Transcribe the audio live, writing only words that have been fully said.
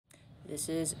This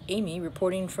is Amy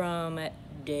reporting from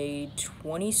day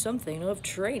 20-something of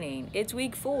training. It's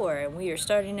week 4 and we are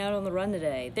starting out on the run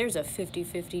today. There's a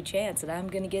 50-50 chance that I'm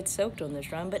going to get soaked on this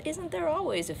run, but isn't there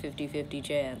always a 50-50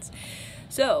 chance?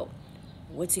 So,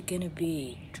 what's it going to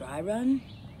be? Dry run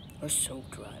or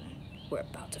soaked run? We're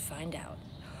about to find out.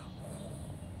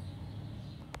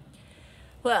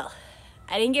 Well,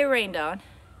 I didn't get rained on,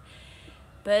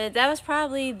 but that was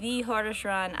probably the hardest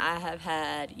run I have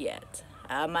had yet.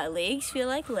 My legs feel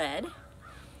like lead.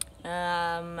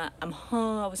 I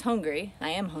was hungry.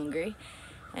 I am hungry,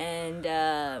 and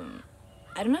I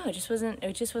don't know. It just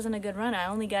wasn't a good run. I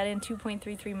only got in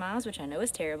 2.33 miles, which I know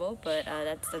is terrible, but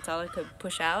that's all I could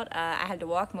push out. I had to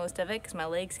walk most of it because my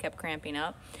legs kept cramping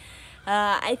up.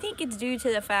 I think it's due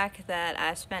to the fact that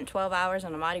I spent 12 hours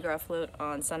on a Mardi Gras float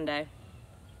on Sunday,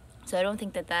 so I don't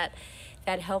think that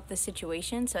helped the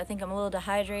situation. So I think I'm a little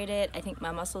dehydrated. I think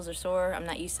my muscles are sore. I'm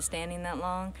not used to standing that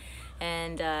long,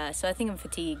 and so I think I'm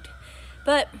fatigued.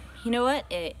 But you know what?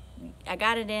 I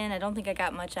got it in. I don't think I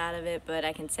got much out of it, but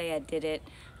I can say I did it.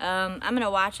 I'm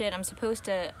gonna watch it. I'm supposed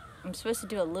to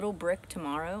do a little brick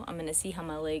tomorrow. I'm gonna see how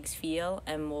my legs feel,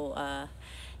 and we'll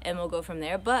go from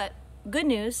there. But good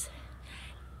news.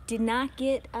 Did not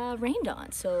get rained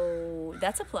on, so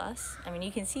that's a plus. I mean,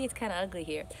 you can see it's kind of ugly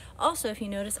here. Also, if you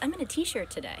notice, I'm in a t-shirt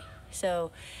today.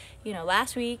 So, you know,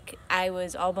 last week I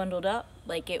was all bundled up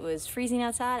like it was freezing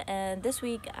outside, and this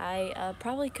week I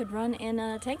probably could run in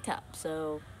a tank top.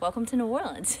 So, welcome to New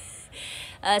Orleans.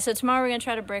 So tomorrow we're gonna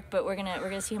try to brick, but we're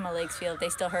gonna see how my legs feel. If they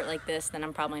still hurt like this, then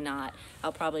I'm probably not.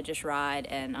 I'll probably just ride,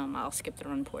 and I'll skip the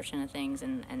run portion of things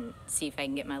and see if I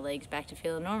can get my legs back to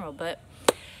feeling normal. But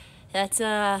that's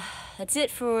it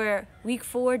for week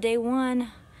 4, day 1.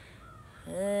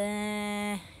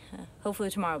 Hopefully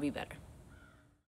tomorrow will be better.